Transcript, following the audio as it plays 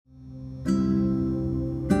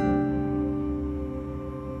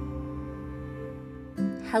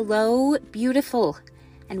Hello, beautiful,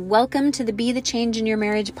 and welcome to the Be the Change in Your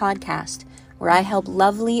Marriage podcast, where I help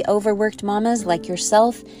lovely, overworked mamas like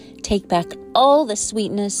yourself take back all the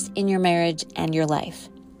sweetness in your marriage and your life.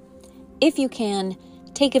 If you can,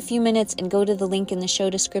 take a few minutes and go to the link in the show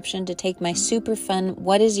description to take my super fun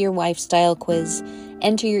What is Your Wife style quiz.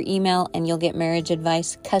 Enter your email and you'll get marriage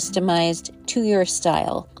advice customized to your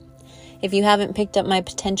style. If you haven't picked up my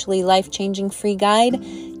potentially life-changing free guide,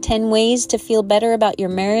 10 ways to feel better about your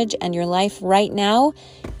marriage and your life right now,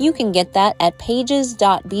 you can get that at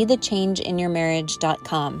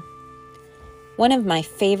pages.bethechangeinyourmarriage.com. One of my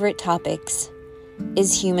favorite topics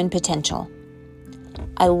is human potential.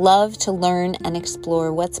 I love to learn and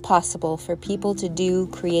explore what's possible for people to do,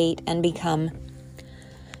 create, and become.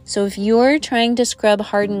 So if you're trying to scrub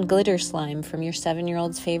hardened glitter slime from your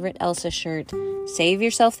 7-year-old's favorite Elsa shirt, save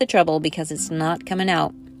yourself the trouble because it's not coming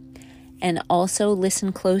out. And also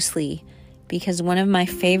listen closely, because one of my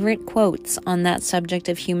favorite quotes on that subject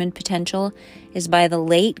of human potential is by the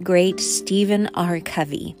late, great Stephen R.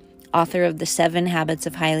 Covey, author of The 7 Habits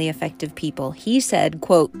of Highly Effective People. He said,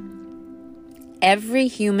 quote, "Every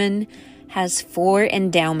human has 4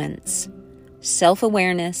 endowments: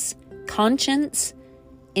 self-awareness, conscience,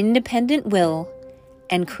 independent will,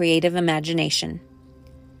 and creative imagination.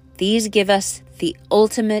 These give us the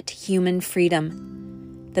ultimate human freedom,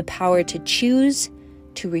 the power to choose,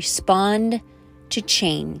 to respond, to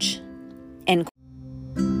change." End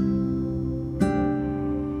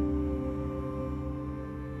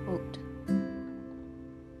quote.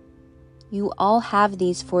 You all have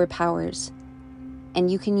these 4 powers, and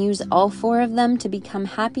you can use all 4 of them to become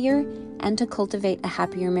happier and to cultivate a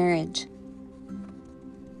happier marriage.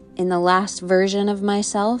 In the last version of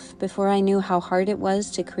myself, before I knew how hard it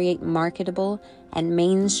was to create marketable and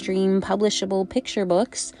mainstream publishable picture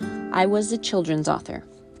books, I was a children's author.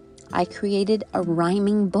 I created a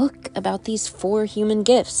rhyming book about these 4 human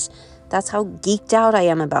gifts. That's how geeked out I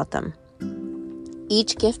am about them.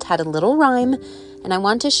 Each gift had a little rhyme, and I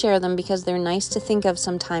want to share them because they're nice to think of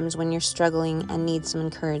sometimes when you're struggling and need some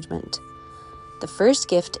encouragement. The first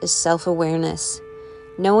gift is self-awareness,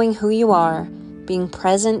 knowing who you are, being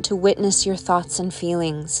present to witness your thoughts and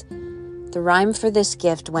feelings. The rhyme for this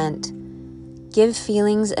gift went, "Give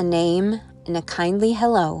feelings a name and a kindly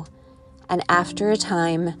hello, and after a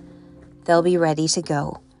time, they'll be ready to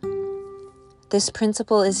go." This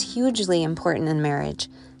principle is hugely important in marriage.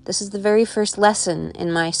 This is the very first lesson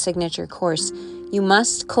in my signature course. You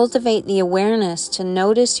must cultivate the awareness to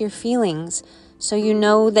notice your feelings so you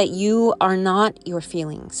know that you are not your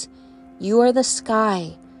feelings. You are the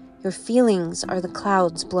sky. Your feelings are the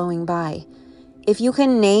clouds blowing by. If you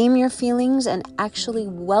can name your feelings and actually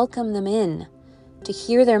welcome them in to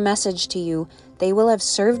hear their message to you, they will have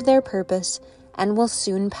served their purpose and will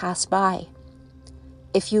soon pass by.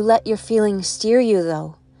 If you let your feelings steer you,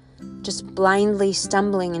 though, just blindly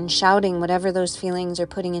stumbling and shouting whatever those feelings are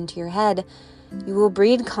putting into your head, you will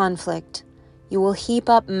breed conflict. You will heap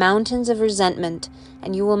up mountains of resentment,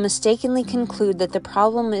 and you will mistakenly conclude that the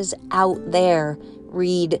problem is out there.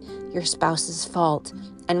 Read your spouse's fault.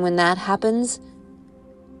 And when that happens,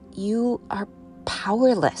 you are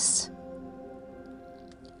powerless.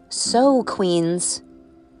 So, queens,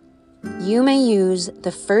 you may use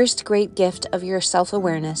the first great gift of your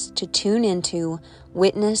self-awareness to tune into,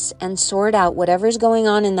 witness, and sort out whatever's going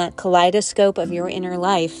on in that kaleidoscope of your inner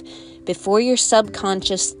life before your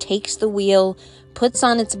subconscious takes the wheel, puts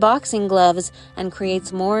on its boxing gloves, and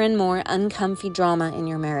creates more and more uncomfy drama in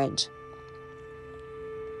your marriage.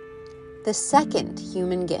 The second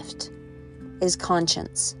human gift is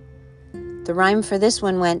conscience. The rhyme for this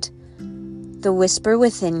one went, "The whisper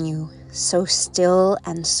within you, so still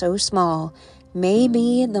and so small, may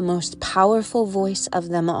be the most powerful voice of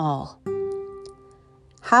them all."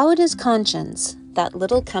 How does conscience, that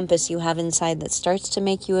little compass you have inside that starts to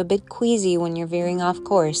make you a bit queasy when you're veering off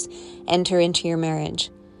course, enter into your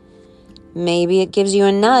marriage? Maybe it gives you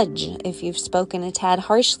a nudge if you've spoken a tad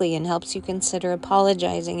harshly and helps you consider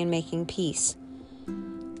apologizing and making peace.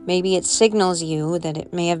 Maybe it signals you that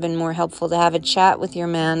it may have been more helpful to have a chat with your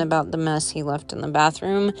man about the mess he left in the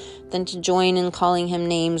bathroom than to join in calling him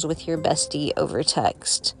names with your bestie over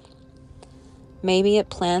text. Maybe it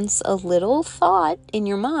plants a little thought in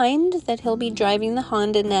your mind that he'll be driving the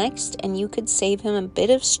Honda next and you could save him a bit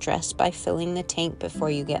of stress by filling the tank before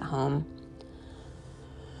you get home.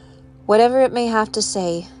 Whatever it may have to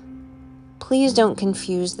say, please don't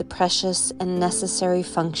confuse the precious and necessary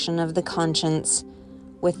function of the conscience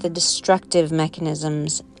with the destructive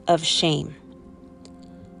mechanisms of shame.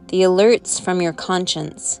 The alerts from your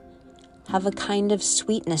conscience have a kind of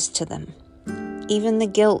sweetness to them. Even the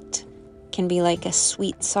guilt, can be like a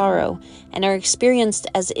sweet sorrow and are experienced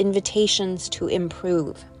as invitations to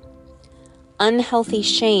improve. Unhealthy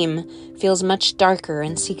shame feels much darker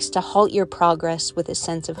and seeks to halt your progress with a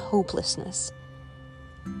sense of hopelessness.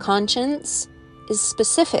 Conscience is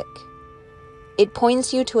specific. It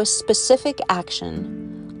points you to a specific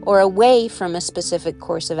action or away from a specific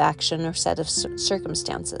course of action or set of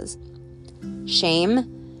circumstances.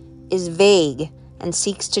 Shame is vague and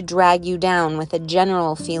seeks to drag you down with a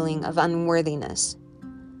general feeling of unworthiness.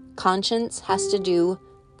 Conscience has to do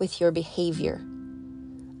with your behavior.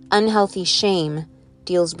 Unhealthy shame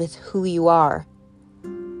deals with who you are.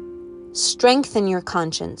 Strengthen your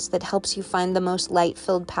conscience that helps you find the most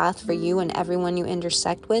light-filled path for you and everyone you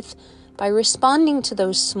intersect with by responding to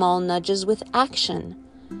those small nudges with action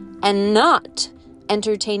and not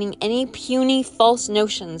entertaining any puny false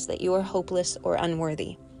notions that you are hopeless or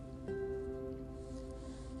unworthy.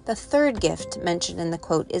 The third gift mentioned in the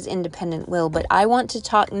quote is independent will, but I want to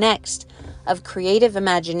talk next of creative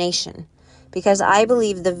imagination, because I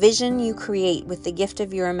believe the vision you create with the gift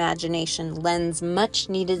of your imagination lends much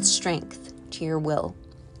needed strength to your will.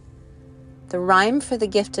 The rhyme for the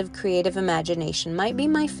gift of creative imagination might be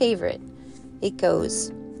my favorite. It goes,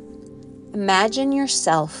 imagine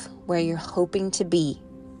yourself where you're hoping to be.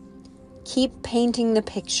 Keep painting the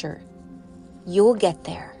picture. You'll get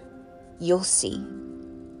there. You'll see.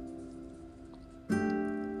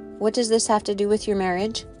 What does this have to do with your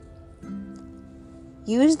marriage?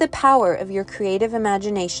 Use the power of your creative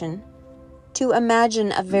imagination to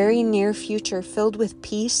imagine a very near future filled with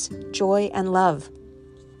peace, joy, and love.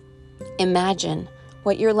 Imagine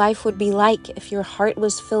what your life would be like if your heart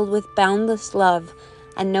was filled with boundless love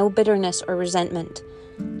and no bitterness or resentment.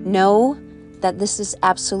 Know that this is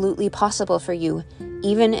absolutely possible for you,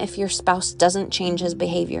 even if your spouse doesn't change his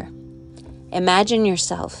behavior. Imagine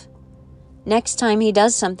yourself, next time he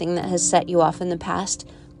does something that has set you off in the past,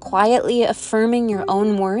 quietly affirming your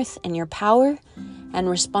own worth and your power and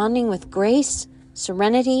responding with grace,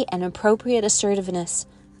 serenity, and appropriate assertiveness.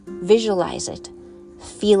 Visualize it,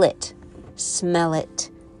 feel it, smell it,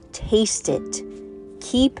 taste it.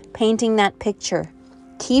 Keep painting that picture.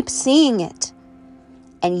 Keep seeing it.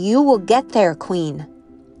 And you will get there, Queen.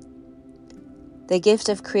 The gift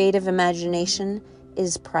of creative imagination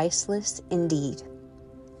is priceless indeed.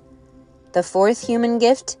 The fourth human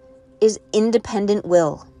gift is independent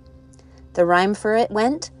will. The rhyme for it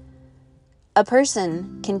went, a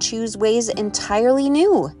person can choose ways entirely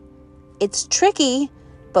new. It's tricky,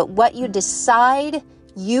 but what you decide,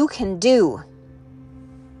 you can do.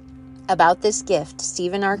 About this gift,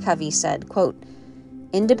 Stephen R. Covey said, quote,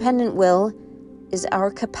 independent will is our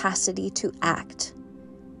capacity to act.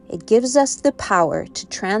 It gives us the power to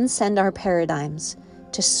transcend our paradigms,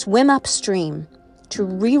 to swim upstream, to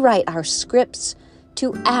rewrite our scripts,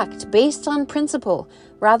 to act based on principle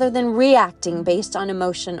rather than reacting based on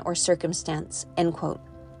emotion or circumstance, end quote.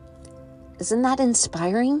 Isn't that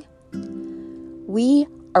inspiring? We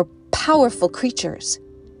are powerful creatures.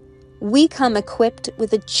 We come equipped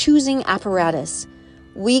with a choosing apparatus.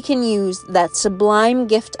 We can use that sublime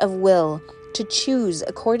gift of will to choose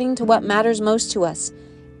according to what matters most to us,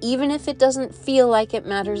 even if it doesn't feel like it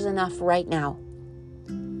matters enough right now.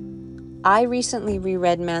 I recently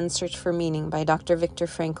reread Man's Search for Meaning by Dr. Viktor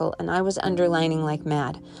Frankl, and I was underlining like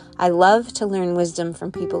mad. I love to learn wisdom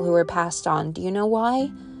from people who are passed on. Do you know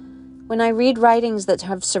why? When I read writings that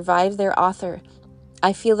have survived their author,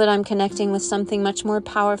 I feel that I'm connecting with something much more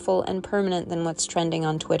powerful and permanent than what's trending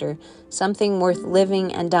on Twitter, something worth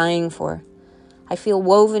living and dying for. I feel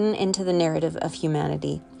woven into the narrative of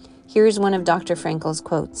humanity. Here's one of Dr. Frankl's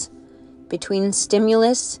quotes. Between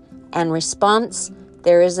stimulus and response,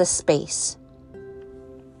 there is a space.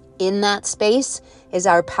 In that space is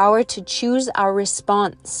our power to choose our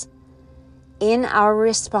response. In our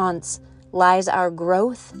response lies our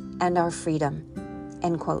growth and our freedom.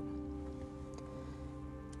 End quote.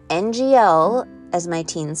 NGL, as my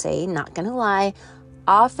teens say, not gonna lie,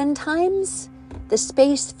 oftentimes the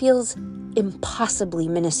space feels impossibly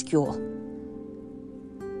minuscule.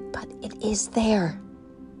 But it is there.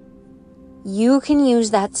 You can use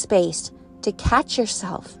that space to catch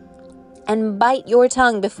yourself and bite your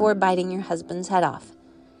tongue before biting your husband's head off.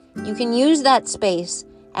 You can use that space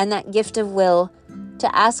and that gift of will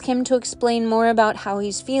to ask him to explain more about how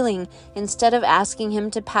he's feeling instead of asking him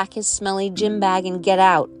to pack his smelly gym bag and get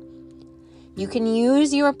out. You can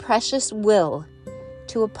use your precious will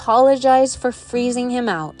to apologize for freezing him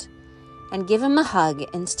out and give him a hug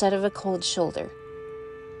instead of a cold shoulder.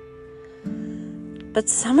 But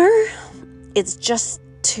summer, it's just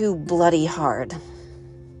too bloody hard.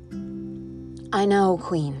 I know,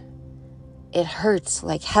 Queen. It hurts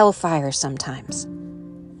like hellfire sometimes.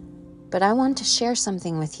 But I want to share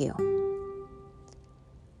something with you.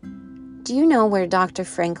 Do you know where Dr.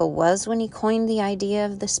 Frankl was when he coined the idea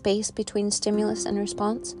of the space between stimulus and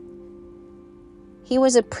response? He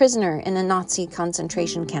was a prisoner in a Nazi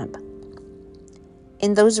concentration camp.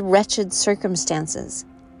 In those wretched circumstances,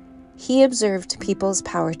 he observed people's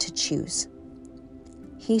power to choose.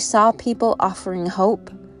 He saw people offering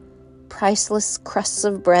hope, priceless crusts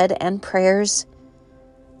of bread and prayers,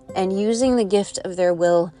 and using the gift of their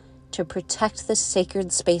will to protect the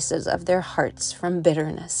sacred spaces of their hearts from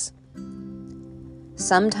bitterness.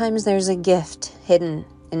 Sometimes there's a gift hidden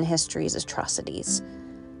in history's atrocities.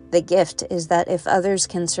 The gift is that if others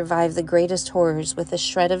can survive the greatest horrors with a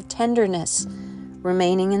shred of tenderness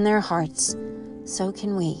remaining in their hearts, so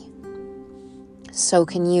can we. So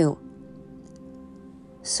can you.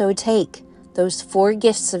 So take those 4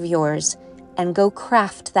 gifts of yours and go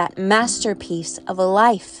craft that masterpiece of a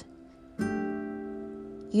life.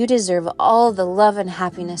 You deserve all the love and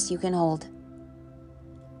happiness you can hold.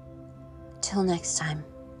 Till next time.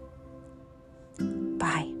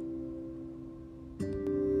 Bye.